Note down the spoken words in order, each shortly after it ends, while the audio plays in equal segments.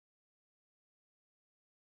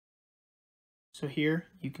So here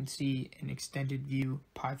you can see an extended view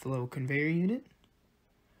piFLOW conveyor unit.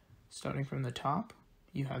 Starting from the top,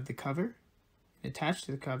 you have the cover, and attached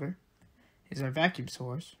to the cover is our vacuum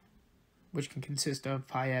source, which can consist of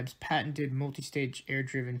PIab's patented multi-stage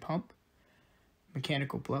air-driven pump,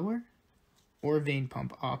 mechanical blower, or vane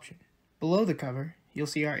pump option. Below the cover, you'll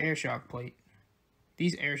see our air shock plate.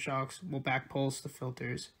 These air shocks will back pulse the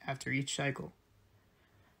filters after each cycle.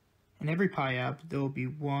 In every PIab, there will be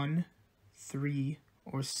 1, 3,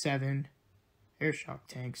 or 7 air shock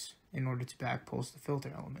tanks in order to back pulse the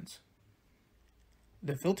filter elements.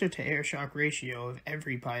 The filter to air shock ratio of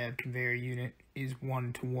every PIab conveyor unit is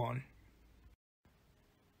 1:1.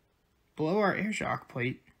 Below our air shock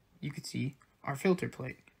plate, you can see our filter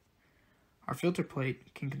plate. Our filter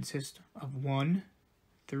plate can consist of 1,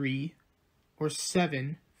 3, or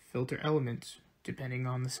 7 filter elements, depending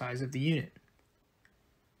on the size of the unit.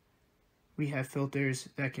 We have filters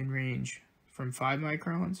that can range from 5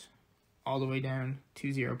 microns all the way down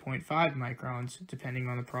to 0.5 microns, depending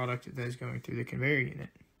on the product that is going through the conveyor unit.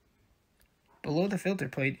 Below the filter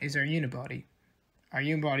plate is our unibody. Our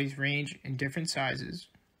unibodies range in different sizes,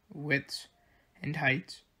 widths, and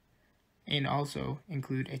heights, and also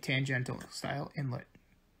include a tangential style inlet.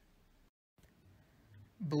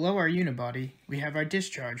 Below our unibody, we have our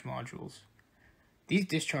discharge modules. These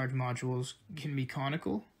discharge modules can be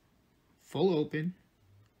conical, full open,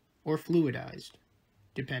 or fluidized,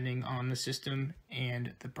 depending on the system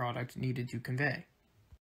and the product needed to convey.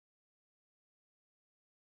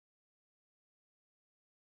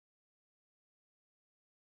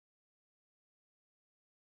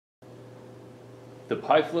 The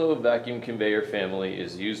piFLOW vacuum conveyor family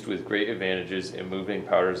is used with great advantages in moving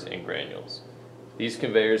powders and granules. These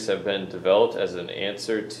conveyors have been developed as an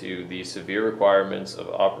answer to the severe requirements of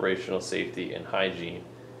operational safety and hygiene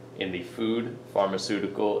in the food,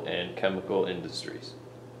 pharmaceutical, and chemical industries.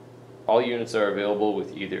 All units are available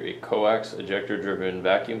with either a coax ejector-driven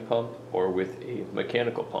vacuum pump or with a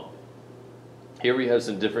mechanical pump. Here we have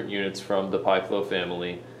some different units from the piFLOW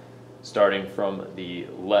family, starting from the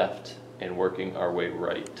left and working our way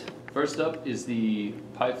right. First up is the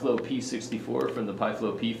piFLOW P64 from the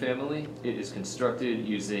piFLOW P family. It is constructed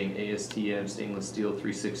using ASTM stainless steel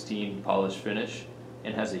 316 polished finish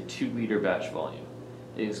and has a 2-liter batch volume.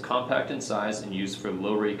 It is compact in size and used for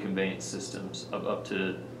low-rate conveyance systems of up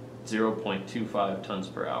to 0.25 tons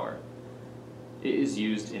per hour. It is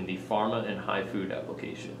used in the pharma and high food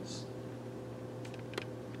applications.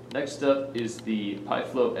 Next up is the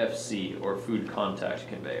piFLOW FC, or food contact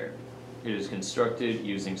conveyor. It is constructed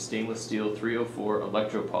using stainless steel 304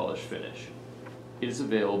 electropolish finish. It is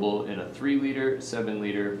available in a 3-liter,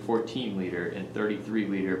 7-liter, 14-liter, and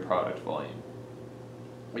 33-liter product volume.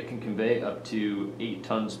 It can convey up to 8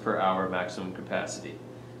 tons per hour maximum capacity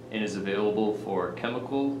and is available for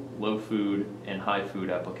chemical, low food, and high food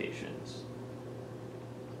applications.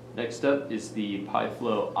 Next up is the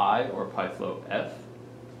piFLOW I, or piFLOW F.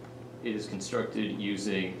 It is constructed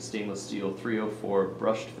using stainless steel 304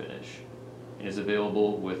 brushed finish. It is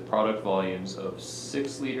available with product volumes of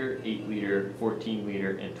 6-liter, 8-liter,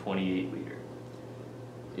 14-liter, and 28-liter.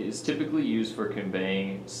 It is typically used for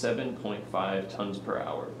conveying 7.5 tons per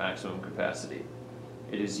hour maximum capacity.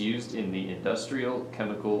 It is used in the industrial,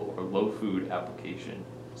 chemical, or low food application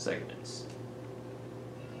segments.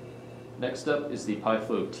 Next up is the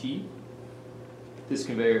piFLOW T. This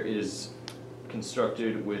conveyor is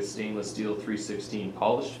constructed with stainless steel 316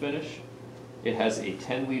 polished finish. It has a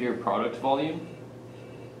 10-liter product volume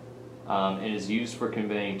and is used for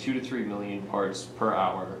conveying 2 to 3 million parts per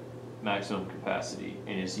hour maximum capacity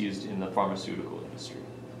and is used in the pharmaceutical industry.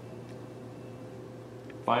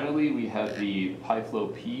 Finally, we have the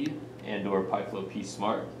piFLOW P and/or piFLOW P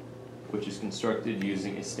Smart, which is constructed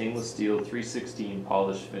using a stainless steel 316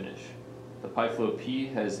 polished finish. The piFLOW P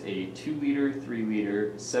has a 2-liter,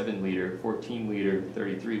 3-liter, 7-liter, 14-liter,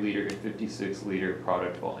 33-liter, and 56-liter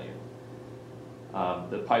product volume.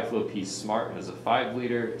 The piFLOW P Smart has a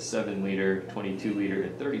 5-liter, 7-liter, 22-liter,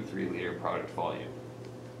 and 33-liter product volume.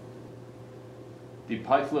 The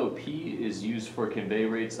piFLOW P is used for convey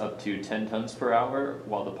rates up to 10 tons per hour,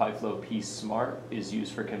 while the piFLOW P Smart is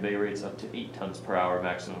used for convey rates up to 8 tons per hour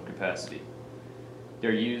maximum capacity.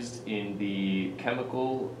 They're used in the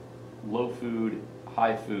chemical, low food,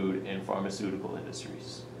 high food, and pharmaceutical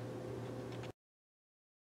industries.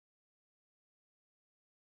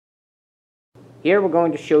 Here we're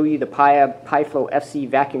going to show you the PIab piFLOW FC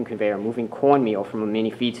vacuum conveyor moving cornmeal from a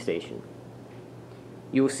mini feed station.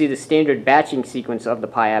 You will see the standard batching sequence of the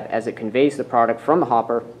PIab as it conveys the product from the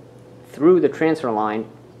hopper through the transfer line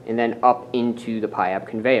and then up into the PIab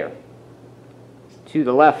conveyor. To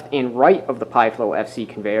the left and right of the piFLOW FC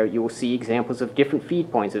conveyor, you will see examples of different feed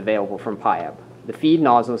points available from PIAB. The feed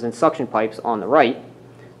nozzles and suction pipes on the right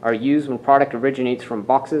are used when product originates from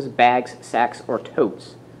boxes, bags, sacks, or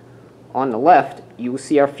totes. On the left, you will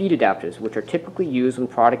see our feed adapters, which are typically used when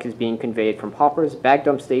product is being conveyed from hoppers, bag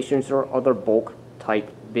dump stations, or other bulk type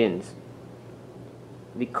bins.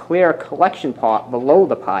 The clear collection pot below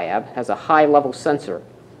the PIAB has a high level sensor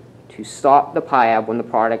to stop the PIAB when the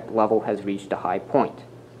product level has reached a high point.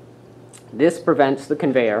 This prevents the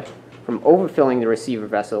conveyor from overfilling the receiver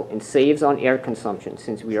vessel and saves on air consumption,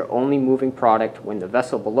 since we are only moving product when the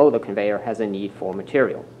vessel below the conveyor has a need for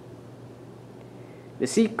material. The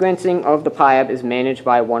sequencing of the PIAB is managed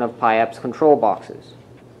by one of PIAB's control boxes,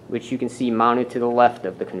 which you can see mounted to the left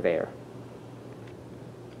of the conveyor.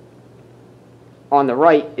 On the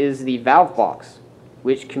right is the valve box,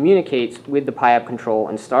 which communicates with the PIAB control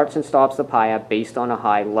and starts and stops the PIAB based on a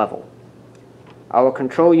high level. Our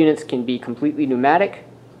control units can be completely pneumatic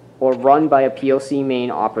or run by a PLC main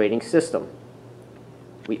operating system.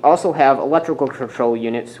 We also have electrical control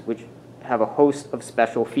units which have a host of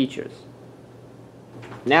special features.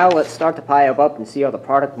 Now let's start the PIAB up and see how the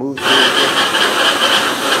product moves through the system.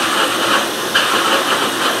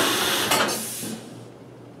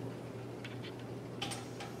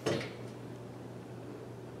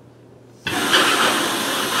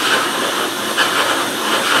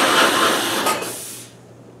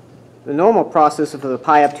 The normal process of the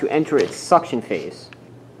PIAB to enter its suction phase.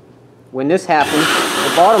 When this happens,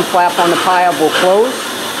 the bottom flap on the PIAB will close,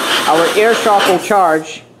 our air shock will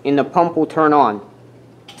charge, and the pump will turn on.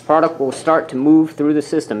 Product will start to move through the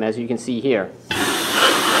system, as you can see here.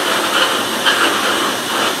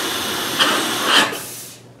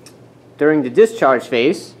 During the discharge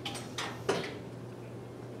phase,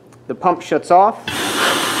 the pump shuts off, the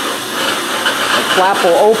flap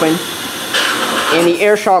will open, and the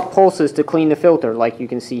air shock pulses to clean the filter, like you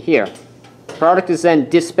can see here. Product is then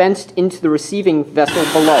dispensed into the receiving vessel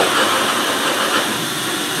below.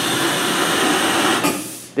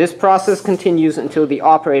 This process continues until the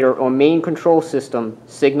operator or main control system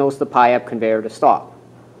signals the PIAB conveyor to stop,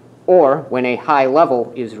 or when a high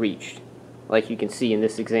level is reached, like you can see in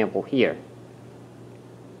this example here.